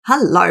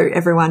Hello,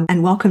 everyone,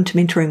 and welcome to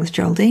Mentoring with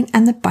Geraldine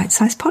and the Bite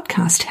Size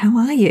Podcast. How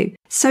are you?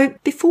 So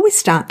before we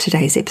start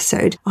today's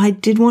episode, I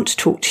did want to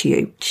talk to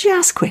you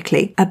just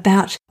quickly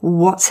about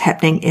what's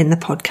happening in the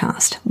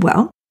podcast.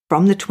 Well,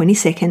 from the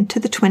 22nd to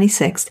the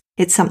 26th,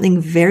 it's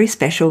something very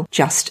special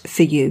just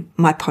for you,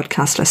 my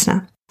podcast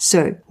listener.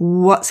 So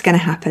what's going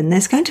to happen?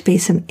 There's going to be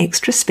some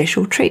extra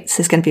special treats.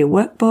 There's going to be a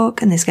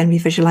workbook and there's going to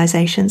be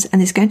visualizations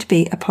and there's going to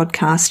be a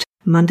podcast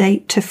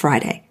Monday to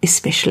Friday,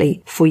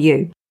 especially for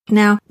you.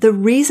 Now, the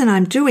reason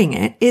I'm doing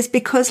it is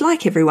because,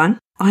 like everyone,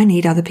 I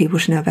need other people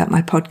to know about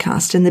my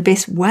podcast. And the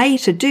best way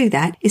to do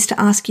that is to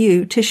ask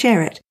you to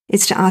share it.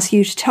 It's to ask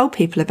you to tell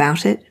people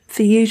about it,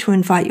 for you to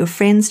invite your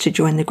friends to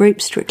join the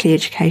group Strictly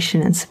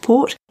Education and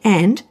Support.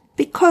 And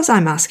because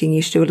I'm asking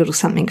you to do a little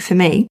something for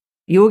me,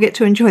 you'll get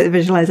to enjoy the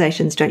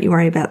visualizations. Don't you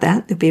worry about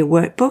that. There'll be a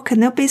workbook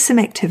and there'll be some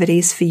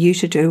activities for you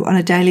to do on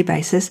a daily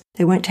basis.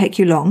 They won't take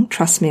you long.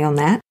 Trust me on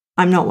that.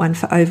 I'm not one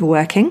for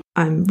overworking.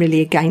 I'm really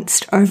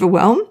against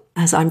overwhelm,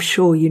 as I'm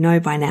sure you know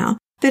by now.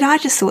 But I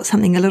just thought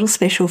something a little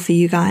special for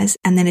you guys.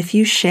 And then if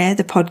you share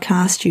the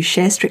podcast, you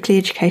share Strictly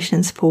Education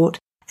and Support,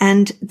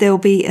 and there'll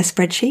be a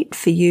spreadsheet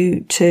for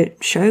you to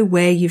show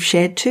where you've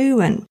shared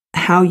to and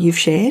how you've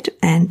shared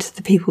and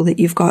the people that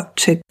you've got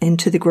to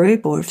into the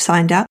group or have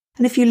signed up.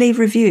 And if you leave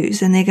reviews,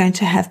 then they're going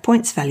to have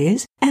points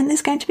values and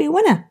there's going to be a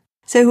winner.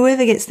 So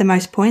whoever gets the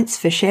most points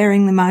for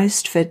sharing the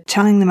most, for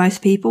telling the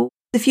most people,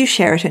 if you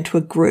share it into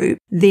a group,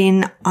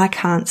 then I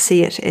can't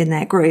see it in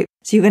that group.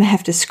 So you're going to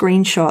have to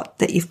screenshot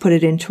that you've put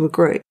it into a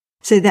group.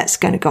 So that's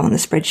going to go on the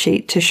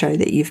spreadsheet to show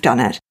that you've done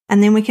it.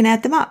 And then we can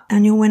add them up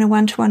and you'll win a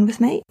one-to-one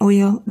with me or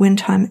you'll win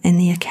time in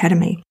the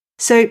academy.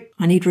 So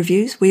I need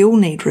reviews. We all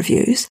need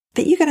reviews,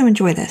 but you're going to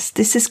enjoy this.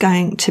 This is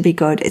going to be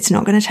good. It's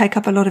not going to take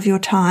up a lot of your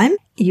time.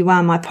 You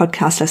are my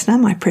podcast listener,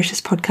 my precious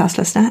podcast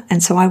listener.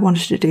 And so I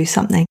wanted to do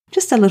something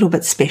just a little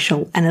bit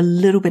special and a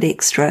little bit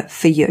extra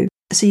for you.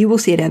 So you will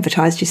see it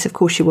advertised, yes, of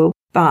course you will,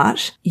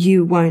 but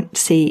you won't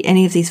see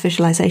any of these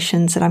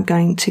visualizations that I'm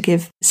going to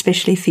give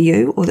especially for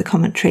you or the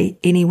commentary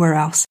anywhere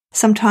else.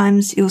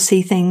 Sometimes you'll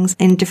see things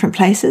in different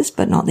places,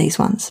 but not these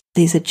ones.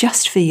 These are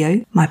just for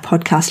you, my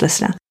podcast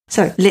listener.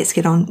 So let's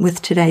get on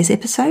with today's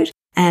episode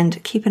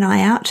and keep an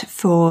eye out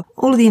for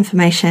all of the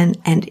information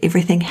and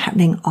everything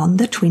happening on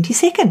the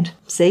 22nd.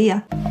 See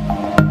ya.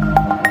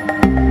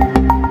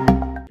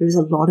 There's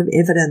a lot of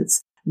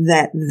evidence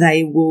that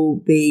they will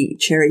be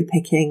cherry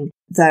picking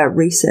the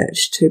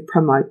research to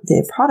promote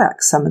their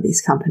products, some of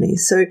these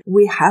companies. So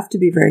we have to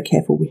be very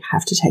careful. We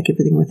have to take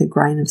everything with a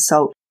grain of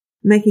salt,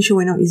 making sure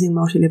we're not using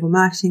multi-level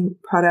marketing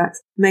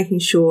products, making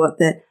sure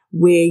that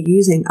we're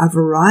using a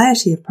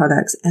variety of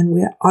products and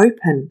we're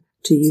open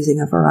to using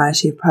a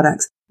variety of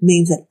products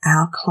means that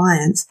our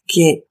clients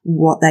get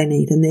what they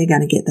need and they're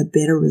going to get the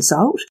better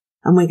result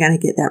and we're going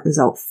to get that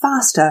result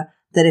faster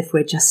than if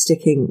we're just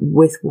sticking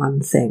with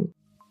one thing.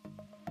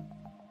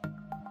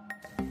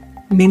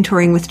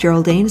 Mentoring with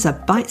Geraldine is a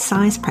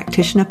bite-sized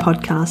practitioner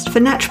podcast for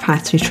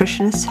naturopaths,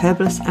 nutritionists,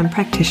 herbalists and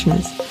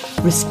practitioners,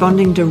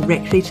 responding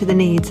directly to the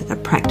needs of the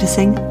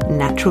practicing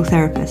natural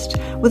therapist.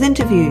 With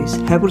interviews,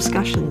 herbal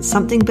discussions,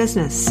 something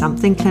business,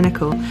 something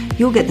clinical,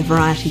 you'll get the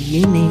variety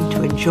you need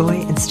to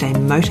enjoy and stay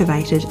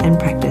motivated in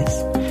practice.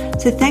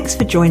 So thanks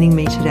for joining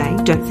me today.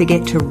 Don't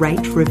forget to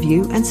rate,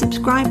 review and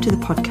subscribe to the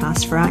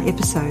podcast for our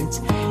episodes.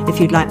 If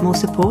you'd like more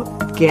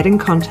support, get in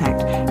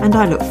contact and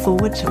I look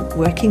forward to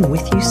working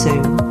with you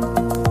soon.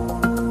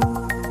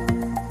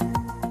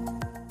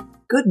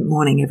 Good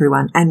morning,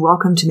 everyone, and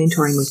welcome to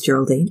Mentoring with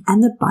Geraldine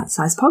and the Bite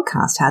Size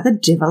Podcast. How the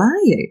devil are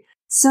you?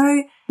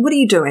 So what are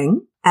you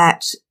doing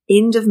at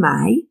end of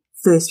May,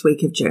 first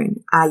week of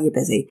June? Are you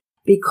busy?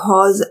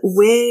 Because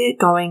we're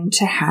going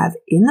to have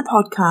in the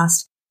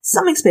podcast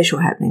something special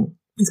happening.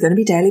 There's going to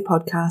be daily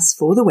podcasts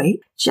for the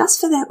week,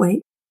 just for that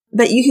week,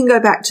 but you can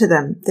go back to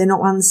them. They're not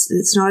ones,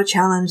 it's not a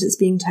challenge that's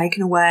being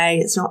taken away.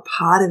 It's not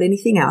part of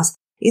anything else.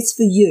 It's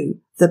for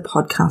you, the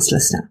podcast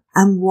listener.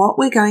 And what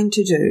we're going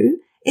to do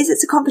is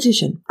it's a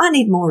competition. I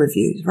need more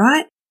reviews,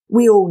 right?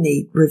 We all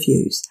need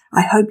reviews.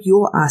 I hope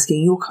you're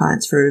asking your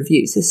clients for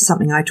reviews. This is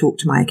something I talk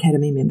to my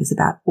academy members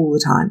about all the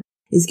time,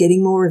 is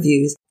getting more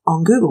reviews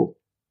on Google.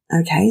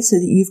 Okay, so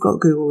that you've got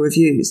Google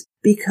reviews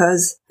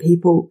because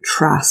people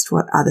trust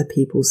what other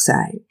people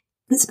say.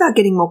 It's about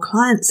getting more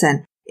clients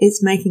in.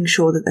 It's making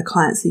sure that the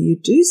clients that you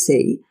do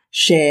see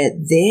share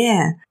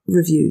their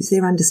reviews,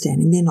 their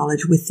understanding, their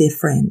knowledge with their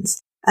friends.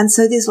 And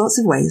so there's lots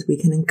of ways we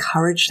can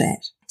encourage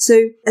that.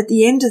 So at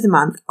the end of the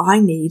month, I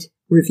need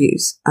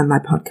reviews on my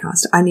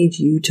podcast. I need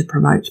you to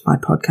promote my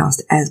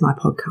podcast as my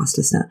podcast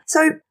listener.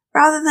 So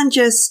rather than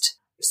just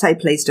say,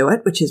 please do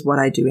it, which is what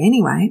I do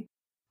anyway,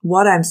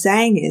 what I'm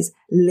saying is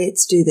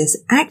let's do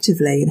this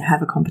actively and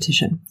have a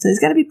competition. So there's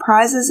going to be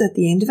prizes at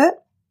the end of it.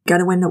 Going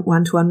to win a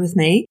one-to-one with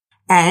me.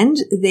 And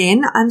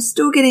then I'm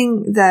still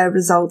getting the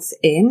results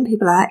in.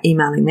 People are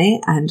emailing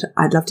me and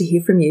I'd love to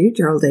hear from you,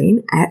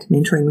 Geraldine, at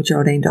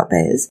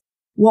mentoringwithgeraldine.biz.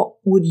 What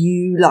would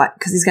you like?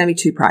 Because there's going to be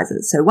two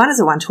prizes. So one is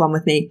a one-to-one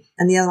with me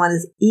and the other one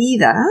is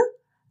either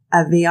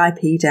a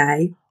VIP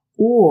day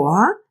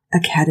or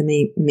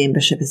Academy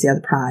membership is the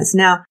other prize.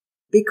 Now,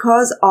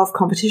 because of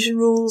competition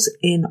rules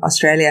in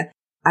Australia,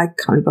 I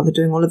can't be bothered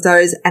doing all of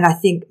those. And I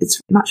think it's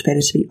much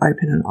better to be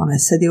open and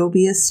honest. So there will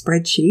be a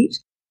spreadsheet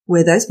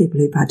where those people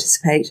who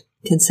participate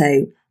can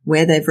say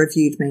where they've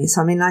reviewed me.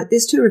 So I mean, like,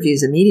 there's 2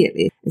 reviews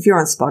immediately. If you're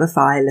on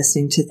Spotify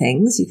listening to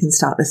things, you can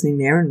start listening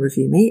there and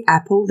review me.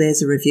 Apple,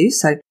 there's a review.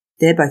 So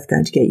they're both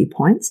going to get you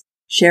points.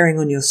 Sharing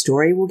on your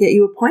story will get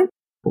you a point,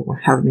 or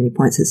however many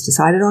points it's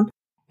decided on.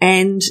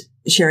 And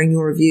sharing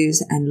your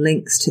reviews and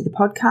links to the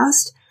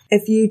podcast.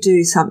 If you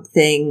do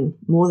something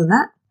more than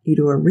that, you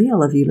do a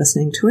reel of you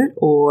listening to it,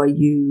 or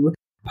you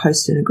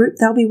post in a group,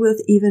 they'll be worth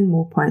even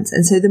more points.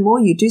 And so the more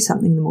you do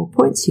something, the more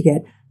points you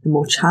get, the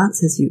more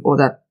chances or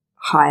the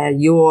higher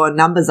your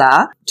numbers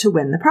are to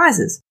win the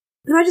prizes.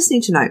 But I just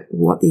need to know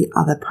what the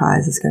other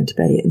prize is going to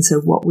be. And so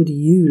what would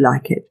you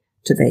like it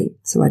to be?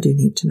 So I do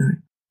need to know.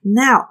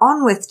 Now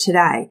on with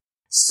today.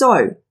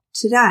 So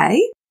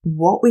today,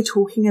 what we're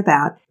talking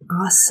about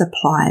are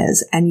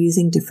suppliers and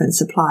using different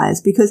suppliers,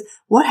 because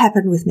what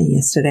happened with me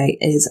yesterday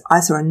is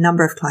I saw a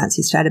number of clients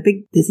yesterday. I had a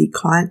big busy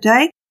client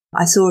day.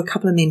 I saw a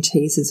couple of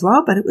mentees as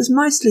well, but it was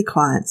mostly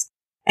clients.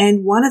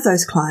 And one of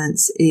those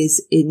clients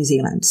is in New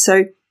Zealand.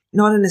 So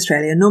not in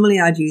Australia.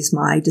 Normally I'd use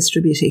my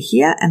distributor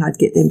here and I'd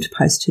get them to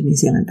post to New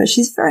Zealand, but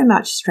she's very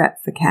much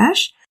strapped for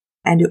cash,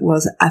 and it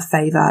was a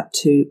favour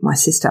to my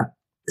sister.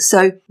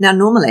 So now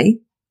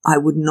normally I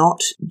would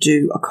not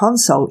do a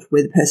consult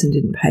where the person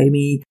didn't pay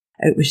me.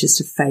 It was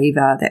just a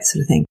favour, that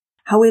sort of thing.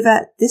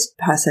 However, this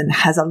person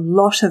has a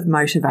lot of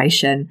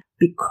motivation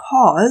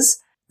because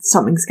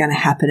something's going to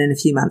happen in a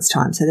few months'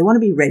 time. So they want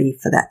to be ready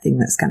for that thing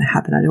that's going to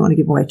happen. I don't want to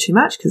give away too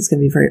much because it's going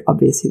to be very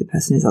obvious who the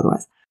person is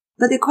otherwise.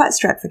 But they're quite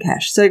strapped for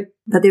cash.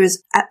 But there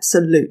is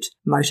absolute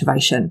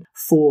motivation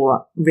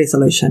for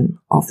resolution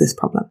of this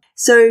problem.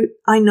 So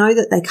I know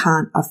that they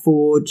can't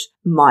afford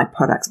my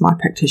products, my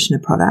practitioner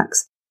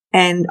products.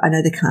 And I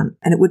know they can't.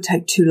 And it would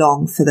take too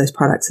long for those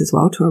products as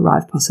well to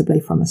arrive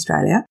possibly from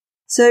Australia.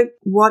 So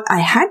what I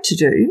had to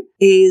do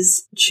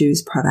is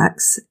choose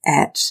products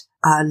at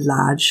a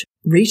large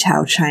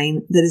retail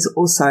chain that is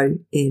also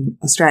in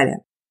Australia.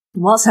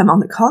 Whilst I'm on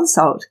the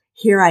consult,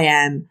 here I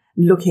am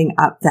looking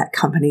up that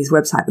company's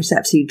website, which is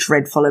absolutely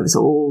dreadful. It was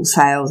all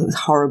sales. It was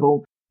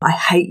horrible. I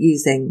hate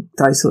using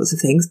those sorts of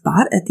things,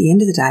 but at the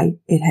end of the day,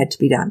 it had to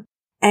be done.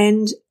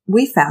 And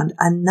we found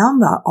a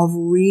number of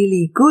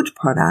really good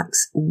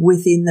products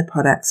within the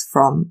products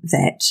from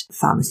that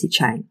pharmacy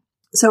chain.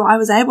 So I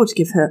was able to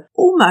give her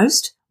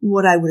almost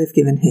what I would have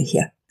given her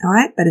here. All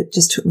right. But it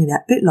just took me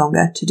that bit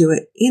longer to do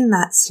it in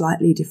that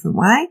slightly different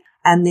way.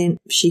 And then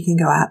she can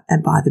go out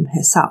and buy them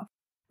herself.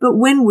 But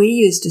when we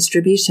use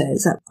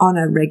distributors on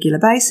a regular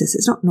basis,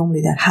 it's not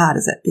normally that hard,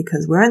 is it?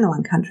 Because we're in the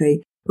one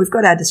country, we've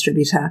got our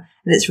distributor,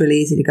 and it's really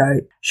easy to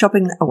go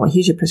shopping. Oh, well,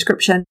 here's your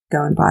prescription,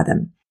 go and buy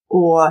them.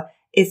 Or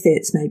if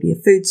it's maybe a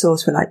food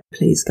source, we're like,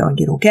 please go and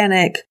get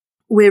organic.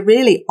 We're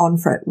really on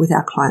for it with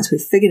our clients.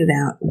 We've figured it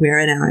out. We're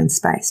in our own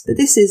space. But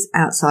this is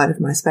outside of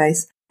my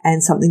space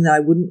and something that I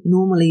wouldn't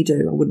normally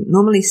do. I wouldn't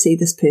normally see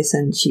this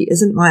person. She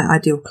isn't my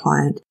ideal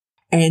client,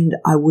 and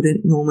I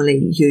wouldn't normally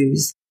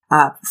use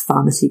a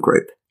pharmacy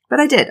group. But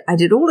I did. I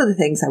did all of the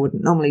things I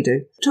wouldn't normally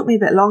do. It took me a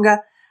bit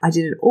longer. I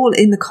did it all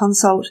in the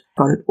consult,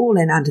 got it all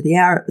in under the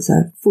hour. It was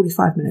a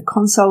 45-minute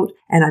consult,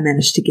 and I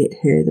managed to get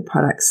her the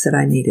products that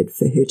I needed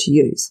for her to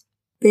use.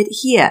 But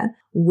here,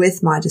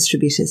 with my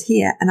distributors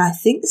here, and I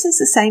think this is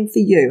the same for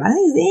you, I don't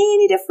think there's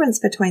any difference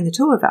between the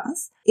two of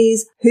us,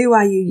 is who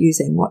are you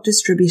using? What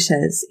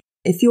distributors?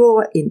 If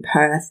you're in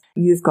Perth,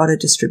 you've got a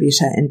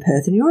distributor in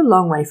Perth, and you're a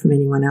long way from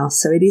anyone else,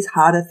 so it is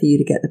harder for you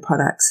to get the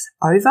products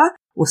over,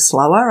 or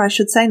slower, I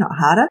should say, not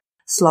harder,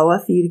 slower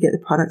for you to get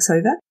the products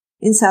over.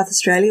 In South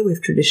Australia,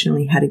 we've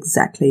traditionally had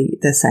exactly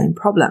the same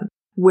problem.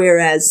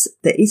 Whereas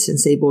the Eastern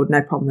Seaboard,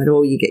 no problem at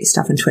all. You get your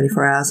stuff in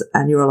 24 hours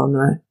and you're all on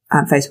the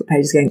Facebook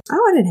pages going,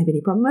 oh, I don't have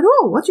any problem at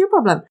all. What's your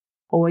problem?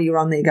 Or you're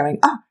on there going,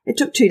 oh, it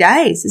took 2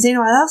 days. Is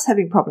anyone else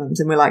having problems?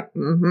 And we're like,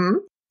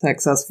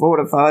 takes us 4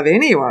 to 5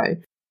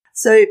 anyway.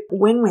 So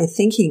when we're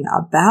thinking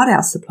about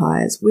our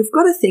suppliers, we've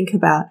got to think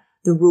about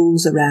the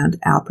rules around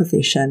our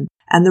profession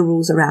and the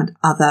rules around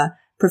other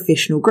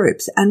professional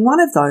groups. And one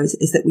of those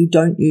is that we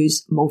don't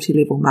use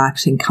multi-level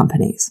marketing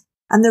companies.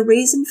 And the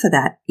reason for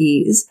that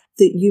is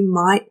that you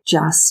might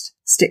just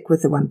stick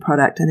with the one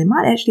product and there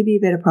might actually be a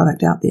better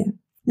product out there.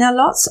 Now,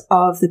 lots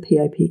of the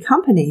POP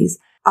companies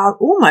are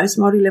almost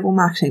multi-level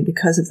marketing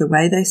because of the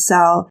way they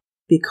sell,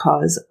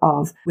 because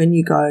of when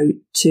you go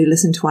to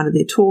listen to one of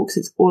their talks,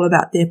 it's all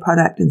about their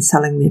product and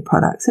selling their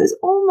product. So it's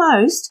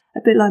almost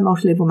a bit like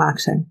multi-level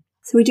marketing.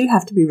 So we do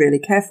have to be really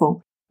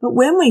careful. But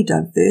when we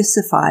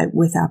diversify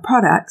with our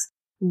products,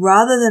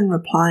 rather than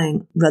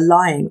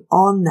relying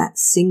on that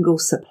single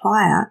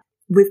supplier,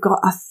 we've got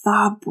a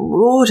far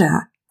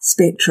broader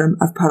spectrum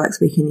of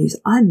products we can use.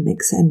 I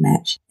mix and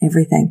match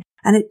everything.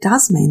 And it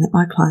does mean that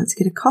my clients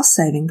get a cost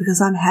saving because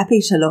I'm happy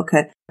to look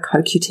at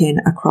CoQ10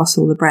 across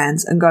all the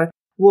brands and go,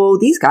 well,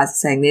 these guys are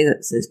saying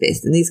theirs is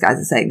best, and these guys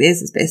are saying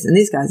theirs is best, and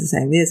these guys are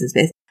saying theirs is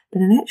best.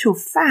 But in actual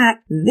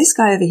fact, this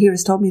guy over here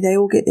has told me they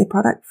all get their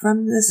product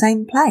from the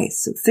same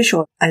place. Fish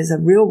Oil is a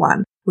real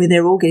one. where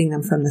they're all getting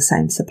them from the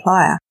same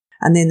supplier.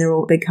 And then they're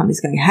all big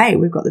companies going, hey,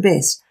 we've got the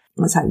best.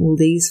 And it's like, well,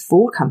 these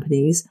 4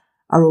 companies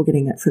are all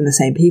getting it from the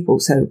same people.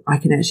 So I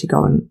can actually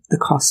go on the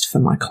cost for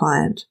my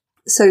client.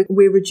 So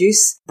we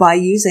reduce by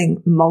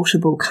using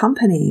multiple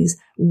companies,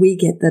 we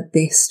get the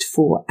best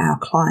for our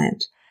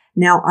client.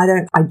 Now,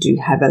 I do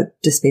have a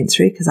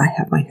dispensary because I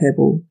have my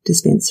herbal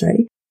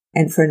dispensary.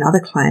 And for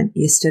another client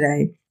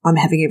yesterday, I'm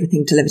having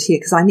everything delivered here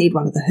because I need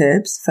one of the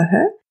herbs for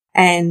her.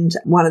 And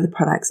one of the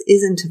products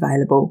isn't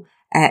available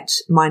at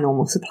my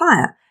normal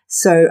supplier.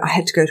 So I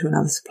had to go to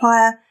another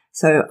supplier.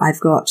 So I've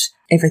got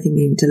everything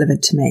being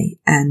delivered to me.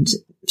 And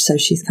so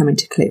she's coming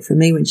to collect from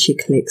me when she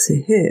collects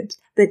her herbs.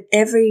 But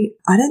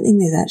I don't think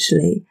there's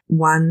actually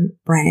one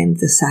brand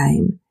the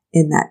same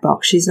in that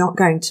box. She's not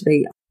going to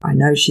be, I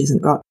know she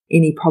hasn't got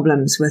any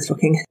problems with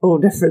looking at all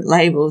different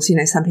labels. You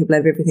know, some people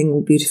have everything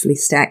all beautifully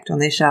stacked on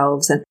their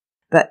shelves,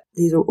 but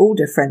these are all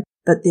different,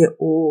 but they're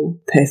all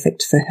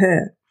perfect for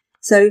her.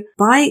 So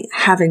by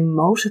having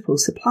multiple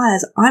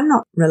suppliers, I'm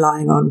not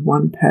relying on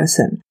one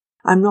person.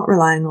 I'm not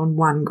relying on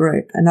one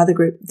group. Another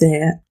group,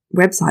 their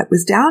website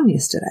was down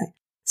yesterday.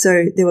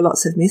 So there were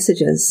lots of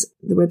messages,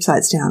 the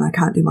website's down, I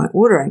can't do my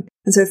ordering.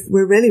 And so if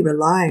we're really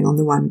relying on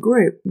the one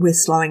group, we're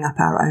slowing up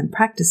our own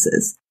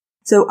practices.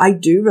 So I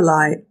do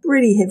rely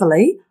pretty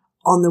heavily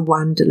on the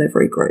one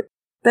delivery group,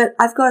 but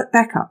I've got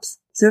backups.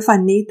 So if I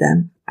need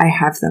them, I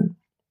have them.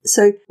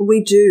 So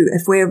we do,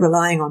 if we're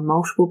relying on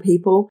multiple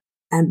people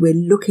and we're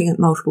looking at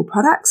multiple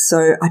products.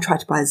 So I tried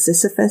to buy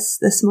Ziziphus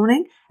this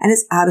morning and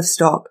it's out of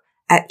stock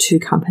at 2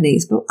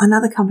 companies, but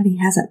another company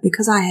hasn't.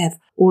 Because I have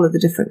all of the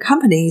different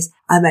companies,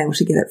 I'm able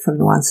to get it from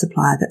the one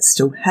supplier that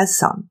still has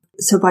some.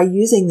 So by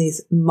using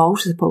these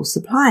multiple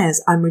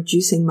suppliers, I'm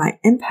reducing my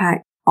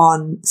impact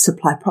on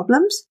supply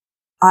problems.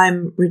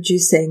 I'm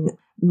reducing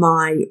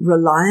my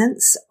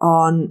reliance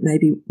on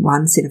maybe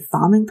one set of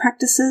farming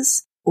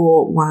practices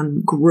or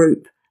one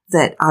group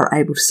that are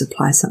able to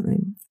supply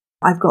something.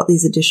 I've got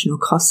these additional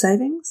cost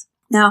savings.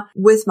 Now,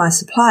 with my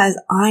suppliers,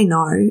 I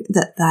know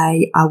that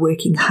they are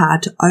working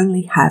hard to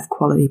only have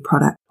quality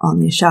product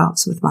on their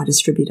shelves with my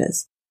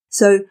distributors.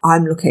 So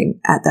I'm looking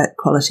at that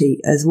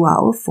quality as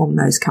well from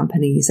those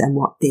companies and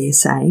what they're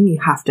saying. You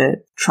have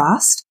to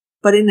trust.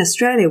 But in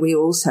Australia, we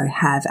also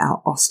have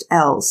our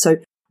Austell. So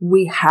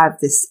we have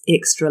this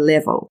extra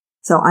level.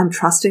 So I'm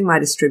trusting my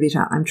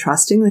distributor. I'm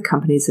trusting the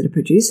companies that are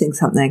producing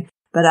something.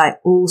 But I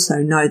also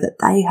know that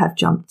they have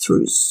jumped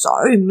through so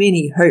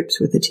many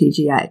hoops with the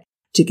TGA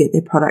to get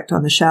their product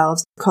on the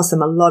shelves. It costs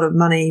them a lot of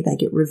money. They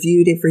get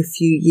reviewed every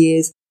few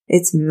years.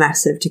 It's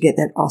massive to get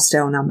that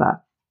Austell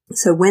number.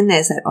 So when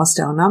there's that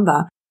Austell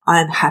number,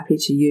 I'm happy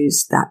to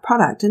use that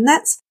product. And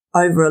that's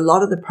over a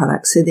lot of the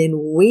products. So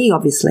then we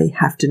obviously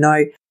have to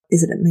know,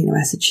 is it amino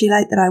acid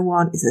chelate that I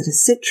want? Is it a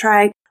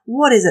citrate?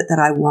 What is it that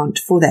I want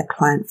for that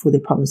client, for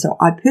their problem? So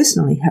I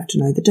personally have to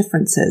know the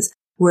differences.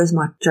 Whereas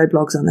my Joe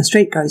Blogs on the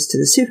street goes to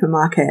the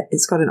supermarket,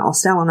 it's got an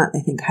Austell on it.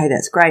 They think, hey,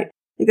 that's great.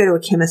 They go to a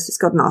chemist, it's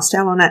got an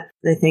Austell on it.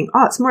 They think,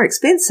 oh, it's more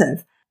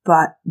expensive.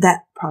 But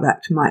that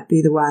product might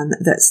be the one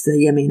that's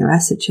the amino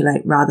acid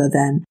chelate rather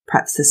than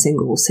perhaps the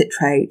single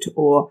citrate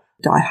or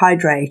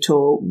dihydrate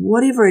or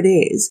whatever it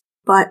is.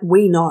 But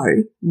we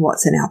know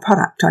what's in our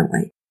product, don't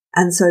we?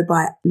 And so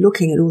by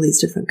looking at all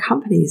these different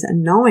companies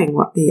and knowing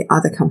what the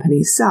other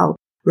companies sell,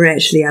 we're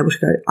actually able to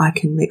go, I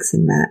can mix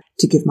and match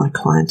to give my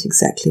client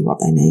exactly what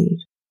they need.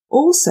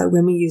 Also,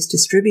 when we use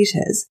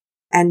distributors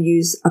and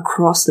use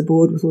across the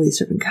board with all these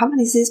different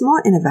companies, there's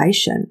more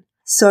innovation.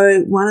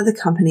 So one of the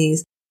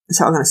companies,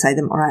 so I'm going to say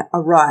them, all right,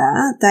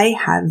 Araya, they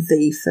have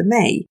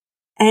V4Me.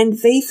 And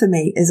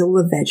V4Me is all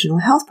the vaginal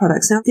health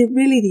products. Now, they're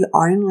really the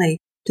only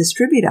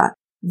distributor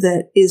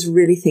that is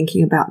really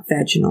thinking about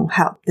vaginal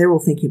health. They're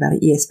all thinking about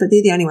it, yes, but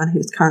they're the only one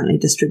who's currently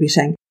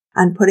distributing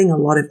and putting a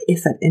lot of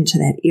effort into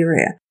that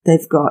area.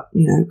 They've got,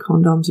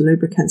 condoms,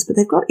 lubricants, but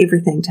they've got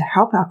everything to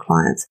help our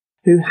clients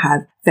who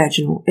have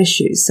vaginal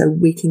issues so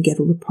we can get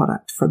all the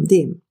product from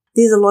them.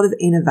 There's a lot of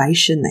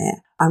innovation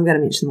there. I'm going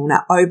to mention them all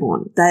now.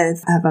 Oborn, they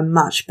have a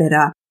much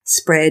better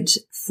spread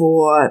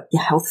for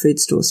your health food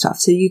store stuff.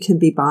 So you can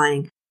be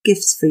buying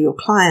gifts for your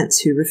clients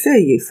who refer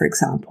you, for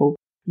example.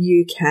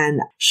 You can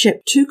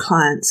ship to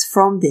clients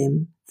from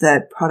them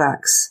the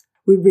products.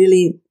 We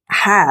really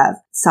have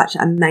such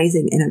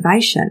amazing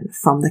innovation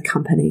from the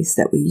companies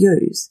that we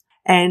use.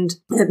 And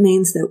it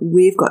means that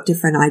we've got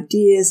different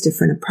ideas,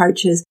 different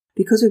approaches,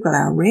 because we've got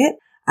our rep.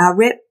 Our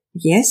rep,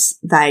 yes,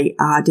 they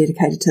are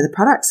dedicated to the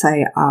products.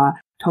 They are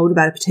told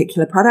about a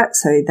particular product,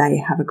 so they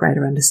have a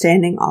greater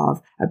understanding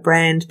of a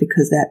brand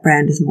because that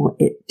brand is more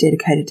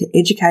dedicated to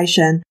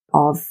education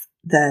of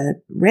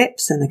the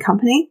reps and the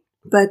company.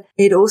 But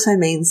it also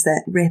means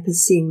that rep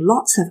is seeing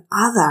lots of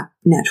other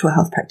natural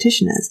health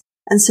practitioners.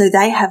 And so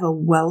they have a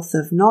wealth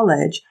of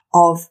knowledge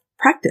of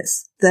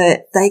practice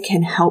that they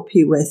can help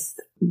you with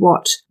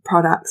what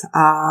products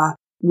are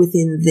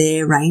within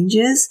their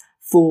ranges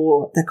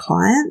for the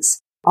clients.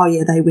 Oh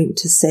yeah, they went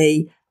to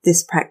see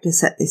this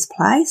practice at this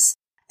place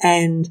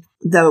and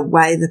the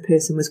way the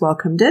person was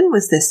welcomed in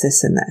was this,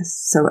 and this.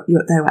 So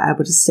they were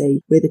able to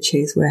see where the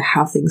chairs were,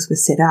 how things were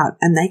set out,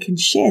 and they can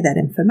share that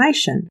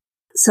information.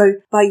 So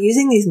by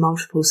using these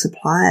multiple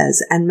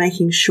suppliers and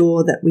making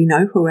sure that we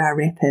know who our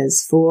rep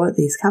is for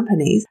these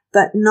companies,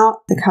 but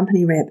not the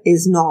company rep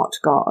is not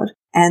God,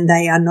 and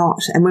they are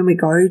not. And when we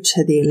go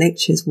to their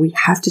lectures, we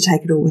have to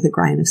take it all with a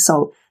grain of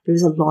salt. There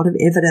is a lot of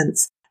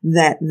evidence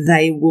that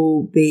they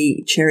will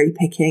be cherry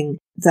picking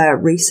the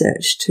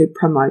research to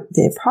promote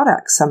their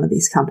products, some of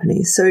these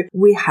companies. So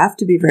we have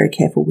to be very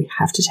careful. We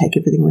have to take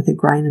everything with a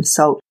grain of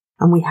salt,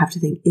 and we have to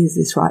think, is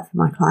this right for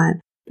my client?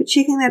 But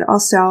checking that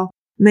Austell,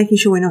 making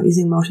sure we're not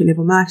using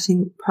multi-level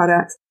marketing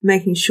products,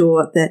 making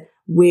sure that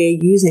we're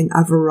using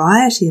a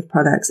variety of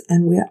products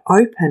and we're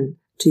open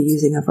to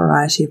using a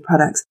variety of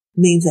products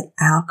means that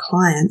our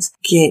clients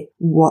get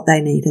what they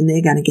need and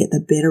they're going to get the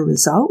better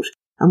result,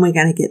 and we're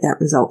going to get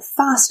that result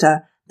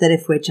faster than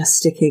if we're just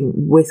sticking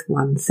with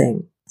one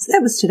thing. So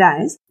that was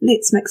today's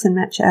Let's Mix and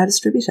Match Our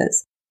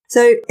Distributors.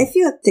 So if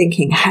you're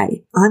thinking,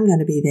 hey, I'm going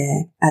to be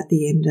there at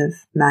the end of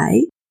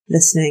May,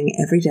 listening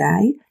every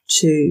day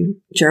to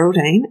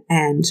Geraldine,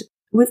 and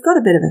we've got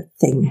a bit of a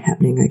thing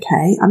happening,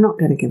 okay? I'm not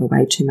going to give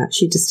away too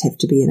much. You just have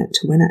to be in it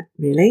to win it,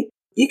 really.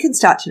 You can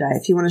start today.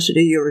 If you wanted to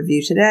do your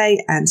review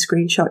today and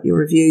screenshot your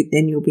review,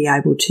 then you'll be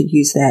able to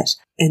use that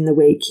in the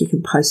week. You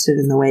can post it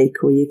in the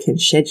week, or you can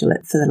schedule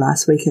it for the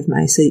last week of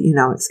May so that you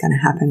know it's going to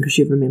happen because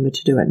you've remembered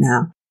to do it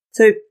now.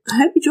 So I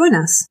hope you join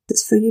us.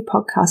 It's for you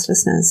podcast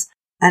listeners.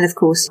 And of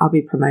course, I'll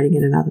be promoting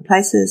it in other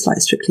places like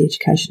Strictly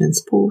Education and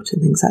Sport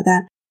and things like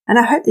that. And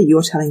I hope that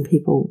you're telling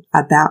people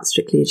about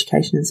Strictly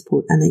Education and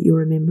Sport and that you'll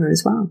remember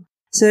as well.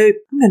 So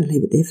I'm going to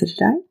leave it there for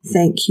today.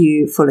 Thank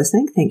you for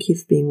listening. Thank you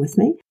for being with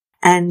me.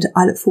 And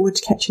I look forward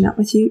to catching up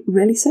with you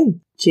really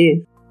soon.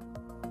 Cheers.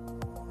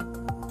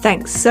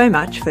 Thanks so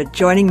much for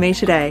joining me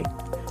today.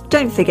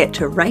 Don't forget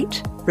to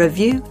rate,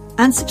 review,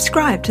 and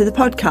subscribe to the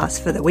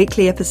podcast for the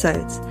weekly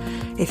episodes.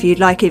 If you'd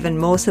like even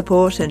more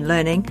support and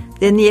learning,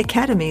 then the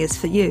Academy is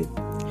for you.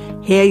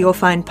 Here you'll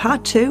find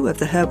part 2 of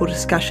the herbal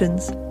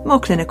discussions, more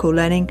clinical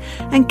learning,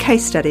 and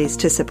case studies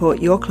to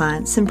support your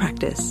clients in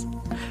practice.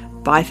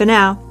 Bye for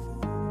now.